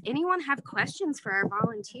 Maeve, does anyone have questions for our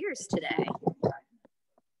volunteers today?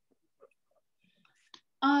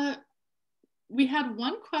 We had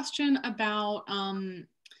one question about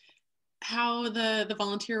how the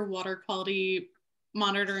volunteer water quality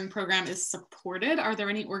monitoring program is supported. Are there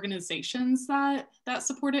any organizations that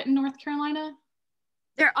support it in North Carolina?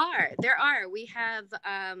 There are. We have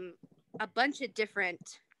a bunch of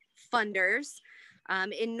different funders.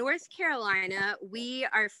 In North Carolina, we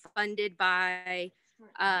are funded by,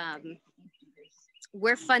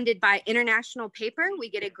 we're funded by International Paper. We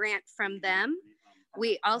get a grant from them.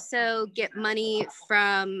 We also get money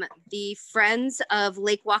from the Friends of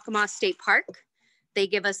Lake Waccamaw State Park. They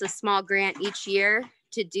give us a small grant each year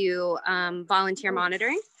to do volunteer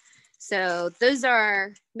monitoring. So those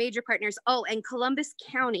are major partners. Oh, and Columbus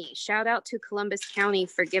County. Shout out to Columbus County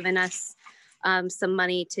for giving us some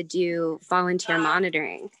money to do volunteer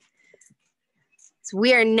monitoring. So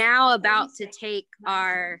we are now about to take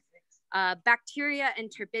our bacteria and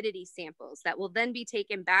turbidity samples that will then be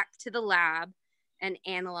taken back to the lab and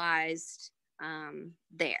analyzed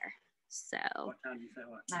there. So, what time did you say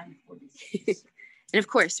what? 9:46. And of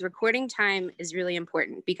course, recording time is really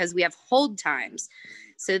important because we have hold times.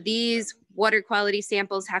 So these water quality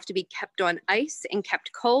samples have to be kept on ice and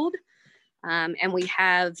kept cold. And we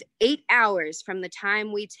have 8 hours from the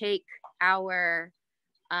time we take our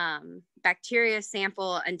bacteria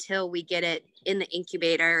sample until we get it in the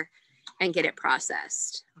incubator and get it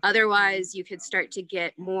processed. Otherwise, you could start to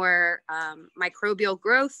get more microbial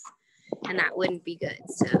growth, and that wouldn't be good.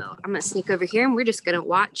 So I'm gonna sneak over here and we're just gonna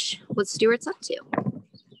watch what Stuart's up to.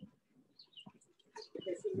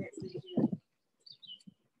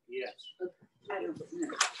 Yes.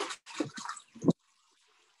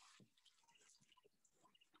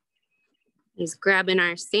 He's grabbing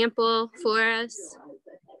our sample for us.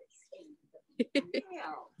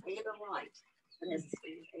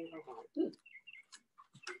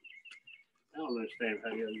 I don't understand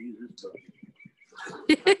how you use this book.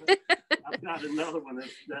 I've got another one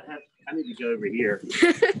that I need to go over here.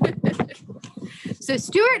 So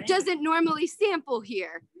Stuart doesn't normally sample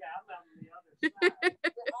here. Yeah, I'm on the other side.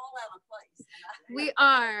 We're all out of place. We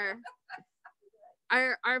are.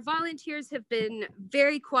 Our volunteers have been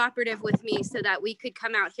very cooperative with me so that we could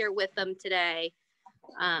come out here with them today.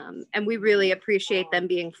 And we really appreciate them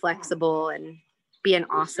being flexible and being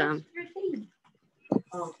awesome.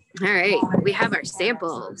 All right, we have our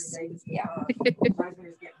samples.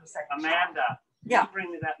 Amanda, yeah,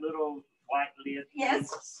 bring me that little white lid.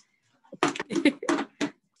 Yes.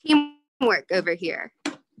 Teamwork over here.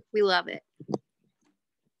 We love it.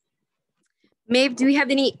 Maeve, do we have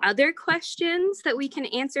any other questions that we can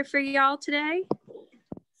answer for y'all today?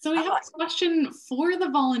 So we have a question for the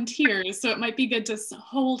volunteers, so it might be good to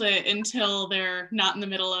hold it until they're not in the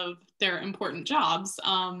middle of their important jobs.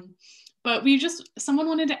 But someone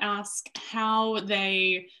wanted to ask how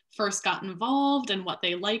they first got involved and what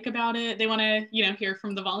they like about it. They want to, hear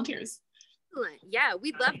from the volunteers. Excellent. Yeah,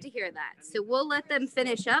 we'd love to hear that. So we'll let them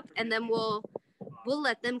finish up and then we'll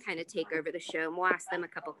let them kind of take over the show and we'll ask them a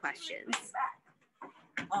couple questions.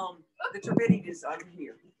 The turbidity is under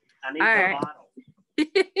here. I need a bottle.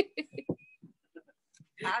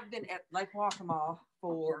 I've been at Lake Waccamaw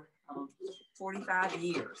for 45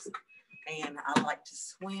 years, and I like to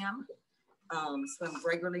swim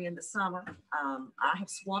regularly in the summer. I have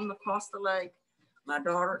swum across the lake. My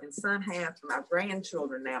daughter and son have. My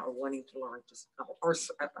grandchildren now are wanting to learn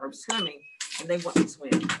are swimming, and they want to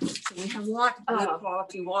swim. So we have good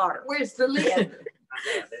quality water. Where's the lid?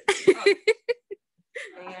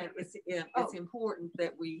 And it's important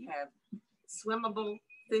that we have swimmable,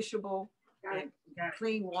 fishable, and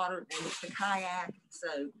clean water and the kayak.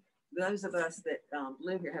 So those of us that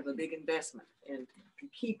live here have a big investment in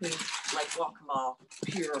keeping Lake Waccamaw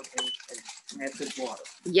pure and have good water.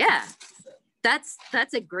 Yeah, so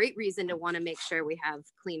that's a great reason to want to make sure we have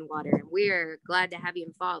clean water. And we're glad to have you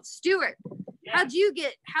involved. Stuart, yeah. How'd you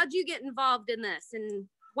get involved in this, and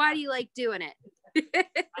why do you like doing it?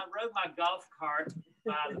 I rode my golf cart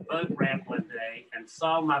by the boat ramp one day and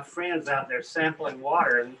saw my friends out there sampling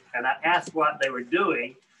water, and I asked what they were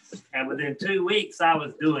doing, and within 2 weeks I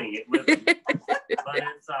was doing it with them. But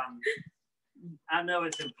it's I know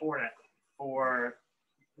it's important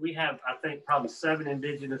we have, I think, probably 7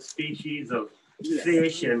 indigenous species of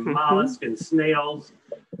fish and mollusks and snails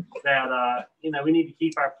that we need to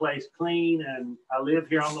keep our place clean. And I live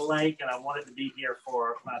here on the lake, and I want it to be here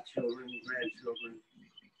for my children and grandchildren.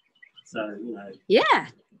 So, yeah,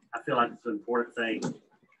 I feel like it's an important thing.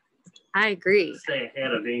 I agree. To stay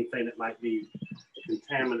ahead of anything that might be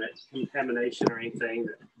contamination or anything.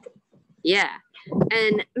 Yeah.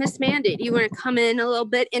 And Miss Mandy, do you want to come in a little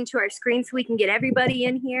bit into our screen so we can get everybody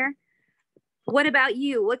in here? What about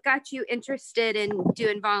you? What got you interested in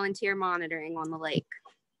doing volunteer monitoring on the lake?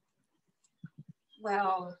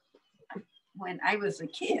 Well, when I was a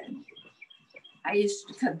kid, I used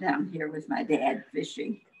to come down here with my dad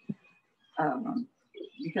fishing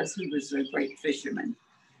because he was a great fisherman.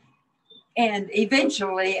 And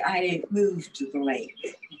eventually I moved to the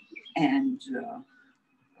lake. And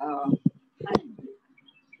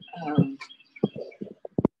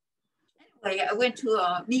anyway, I went to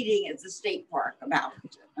a meeting at the state park about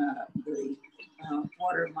the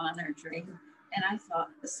water monitoring, and I thought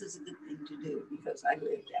this is a good thing to do because I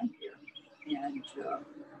live down here. And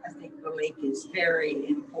I think the lake is very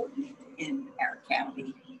important in our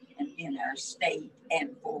county and in our state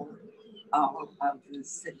and for all of the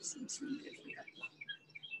citizens who live here.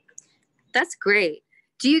 That's great.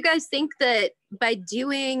 Do you guys think that by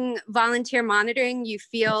doing volunteer monitoring, you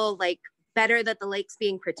feel like better that the lake's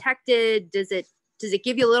being protected? Does it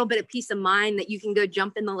give you a little bit of peace of mind that you can go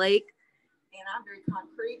jump in the lake? And I'm very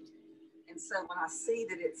concrete. And so when I see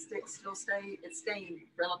that it's staying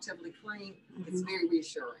relatively clean, it's very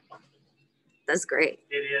reassuring. That's great.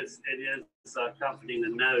 It is comforting to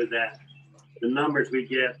know that the numbers we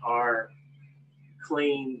get are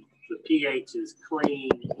clean, the pH is clean.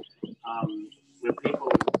 When people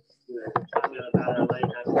comment about our lake, I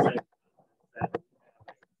would say that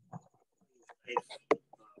we have a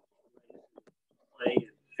play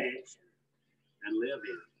and fish and live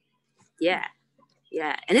in. Yeah.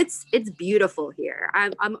 Yeah, and it's beautiful here.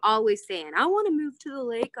 I'm always saying, I want to move to the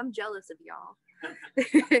lake. I'm jealous of y'all. We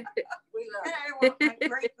love it. And I want my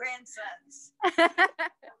great grandsons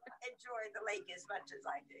enjoy the lake as much as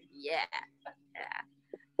I do. Yeah.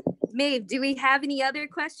 Maeve, do we have any other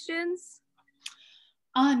questions?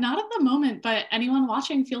 Not at the moment, but anyone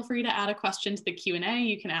watching, feel free to add a question to the Q&A.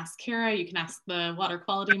 You can ask Cara, you can ask the water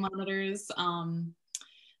quality monitors.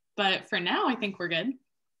 But for now, I think we're good.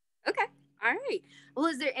 Okay. All right. Well,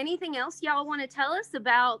 is there anything else y'all want to tell us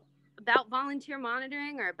about volunteer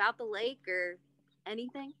monitoring or about the lake or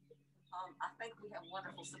anything? I think we have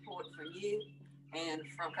wonderful support from you and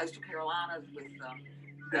from Coastal Carolina with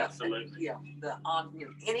Absolutely.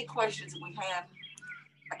 Any questions that we have,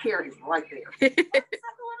 Cara is right there. What's going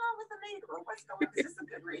on with the lake? What's going on? This is a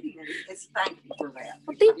good reading. It's thank you for that.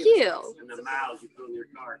 Well, thank you. And the miles you put in your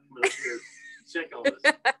car, come up here, check on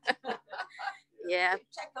us. Yeah.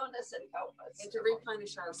 Check on us and help us. And to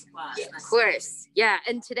replenish our supplies. Yes. Of course. Yeah.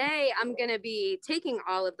 And today I'm going to be taking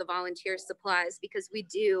all of the volunteer supplies because we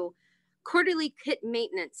do quarterly kit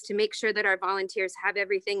maintenance to make sure that our volunteers have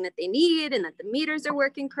everything that they need and that the meters are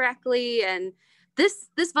working correctly. And this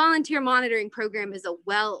volunteer monitoring program is a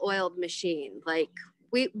well-oiled machine. Like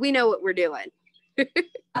we know what we're doing.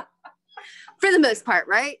 For the most part,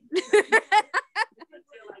 right?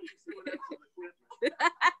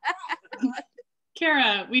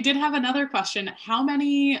 Cara, we did have another question. How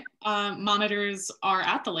many monitors are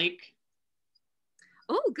at the lake?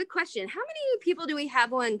 Oh, good question. How many people do we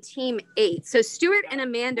have on Team 8? So Stuart and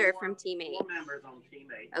Amanda are from Team 8. 4 members on Team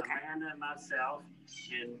 8. Okay. Amanda and myself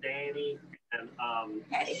and Danny and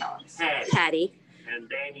Patty. And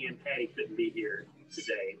Danny and Patty couldn't be here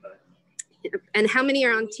today, but. And how many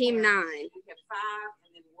are on Team 9? We have 5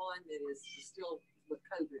 and then 1 that is still with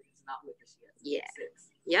COVID. It's not with us yet. Yeah. 6.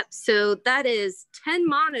 Yep. So that is 10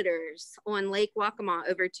 monitors on Lake Waccamaw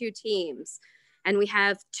over 2 teams. And we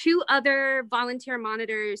have 2 other volunteer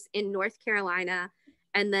monitors in North Carolina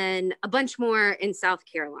and then a bunch more in South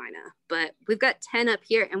Carolina. But we've got 10 up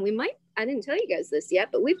here and I didn't tell you guys this yet,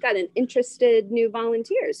 but we've got an interested new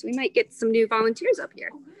volunteers. We might get some new volunteers up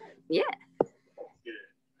here. Yeah.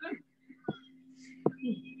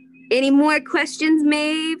 Any more questions,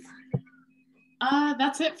 Maeve?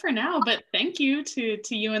 That's it for now, but thank you to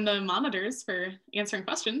you and the monitors for answering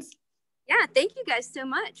questions. Yeah, thank you guys so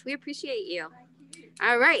much. We appreciate you.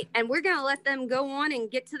 All right, and we're gonna let them go on and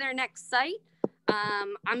get to their next site.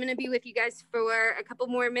 I'm gonna be with you guys for a couple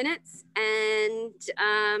more minutes, and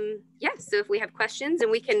yeah, so if we have questions and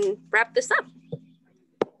we can wrap this up.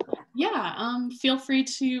 Yeah, feel free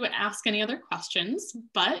to ask any other questions,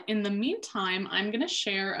 but in the meantime, I'm going to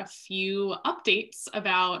share a few updates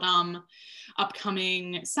about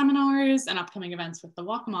upcoming seminars and upcoming events with the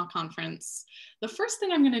Waccamaw Conference. The first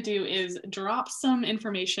thing I'm going to do is drop some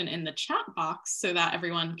information in the chat box so that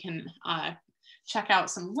everyone can check out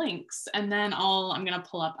some links, and then I'm going to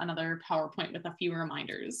pull up another PowerPoint with a few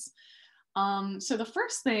reminders. So the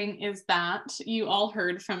first thing is that you all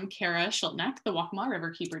heard from Cara Schildtknecht, the Waccamaw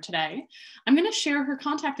Riverkeeper today. I'm going to share her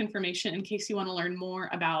contact information in case you want to learn more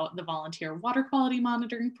about the volunteer water quality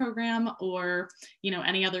monitoring program or,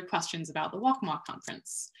 any other questions about the Waccamaw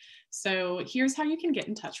Conference. So here's how you can get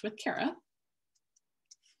in touch with Cara.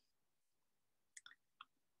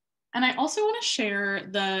 And I also want to share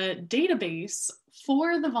the database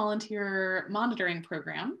for the volunteer monitoring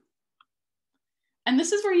program. And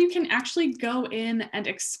this is where you can actually go in and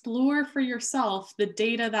explore for yourself the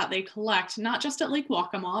data that they collect, not just at Lake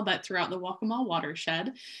Waccamaw, but throughout the Waccamaw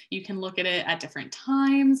watershed. You can look at it at different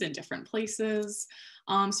times in different places.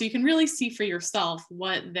 So you can really see for yourself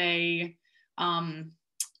what they find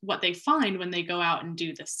when they go out and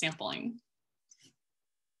do this sampling.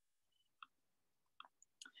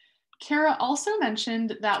 Cara also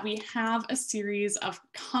mentioned that we have a series of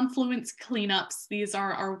confluence cleanups. These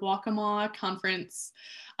are our Waccamaw Conference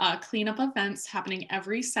cleanup events happening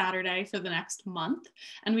every Saturday for the next month.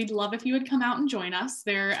 And we'd love if you would come out and join us.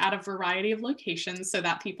 They're at a variety of locations so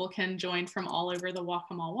that people can join from all over the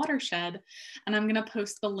Waccamaw watershed. And I'm gonna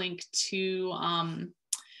post the link to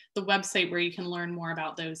the website where you can learn more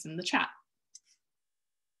about those in the chat.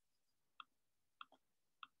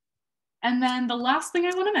 And then the last thing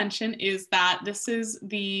I want to mention is that this is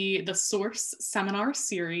the Source seminar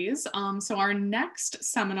series. So our next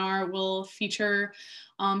seminar will feature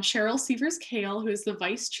Cheryl Severs-Kale, who is the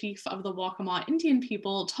Vice Chief of the Waccamaw Indian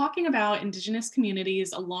people, talking about Indigenous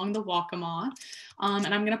communities along the Waccamaw.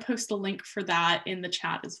 And I'm going to post a link for that in the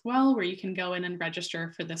chat as well, where you can go in and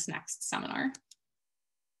register for this next seminar.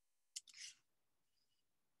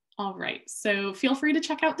 All right, so feel free to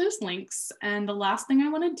check out those links. And the last thing I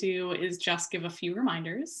want to do is just give a few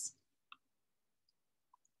reminders.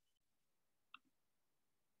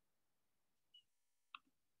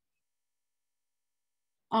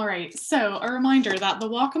 All right, so a reminder that the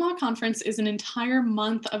Waccamaw Conference is an entire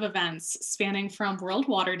month of events spanning from World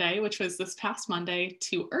Water Day, which was this past Monday,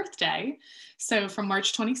 to Earth Day. So from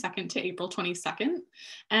March 22nd to April 22nd.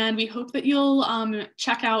 And we hope that you'll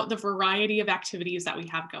check out the variety of activities that we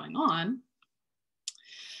have going on.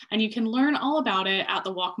 And you can learn all about it at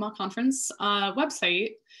the Waccamaw Conference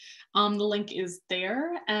website. The link is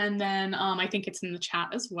there. And then I think it's in the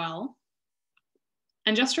chat as well.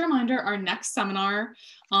 And just a reminder, our next seminar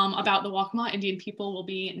about the Waccamaw Indian people will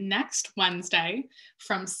be next Wednesday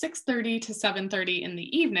from 6:30 to 7:30 in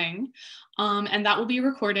the evening. And that will be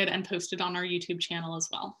recorded and posted on our YouTube channel as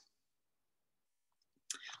well.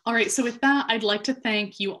 All right, so with that, I'd like to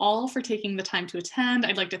thank you all for taking the time to attend.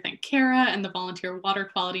 I'd like to thank Cara and the volunteer water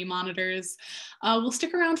quality monitors. We'll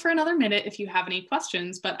stick around for another minute if you have any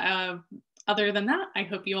questions, but other than that, I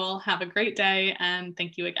hope you all have a great day and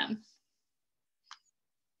thank you again.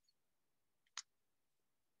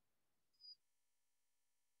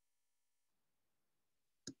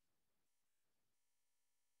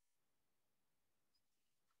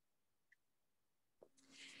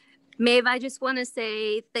 Maeve, I just want to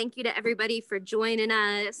say thank you to everybody for joining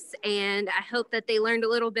us, and I hope that they learned a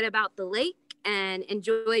little bit about the lake and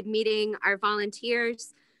enjoyed meeting our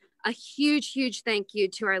volunteers. A huge, huge thank you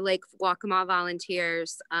to our Lake Waccamaw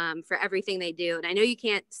volunteers for everything they do. And I know you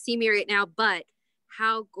can't see me right now, but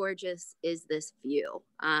how gorgeous is this view?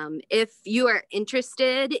 If you are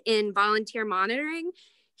interested in volunteer monitoring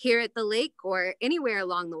here at the lake or anywhere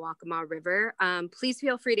along the Waccamaw River, please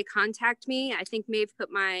feel free to contact me. I think Maeve put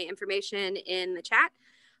my information in the chat,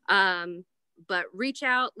 but reach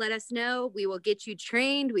out, let us know. We will get you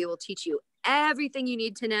trained. We will teach you everything you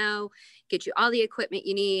need to know, get you all the equipment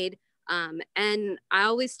you need. And I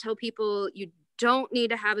always tell people, you don't need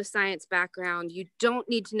to have a science background. You don't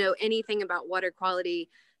need to know anything about water quality.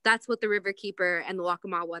 That's what the Riverkeeper and the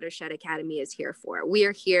Waccamaw Watershed Academy is here for. We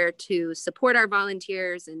are here to support our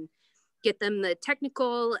volunteers and get them the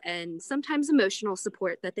technical and sometimes emotional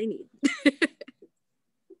support that they need.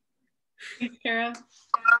 Thanks, Cara.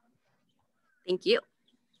 Thank you.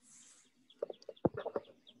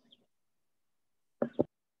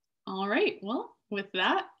 All right, well, with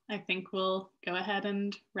that, I think we'll go ahead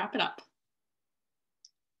and wrap it up.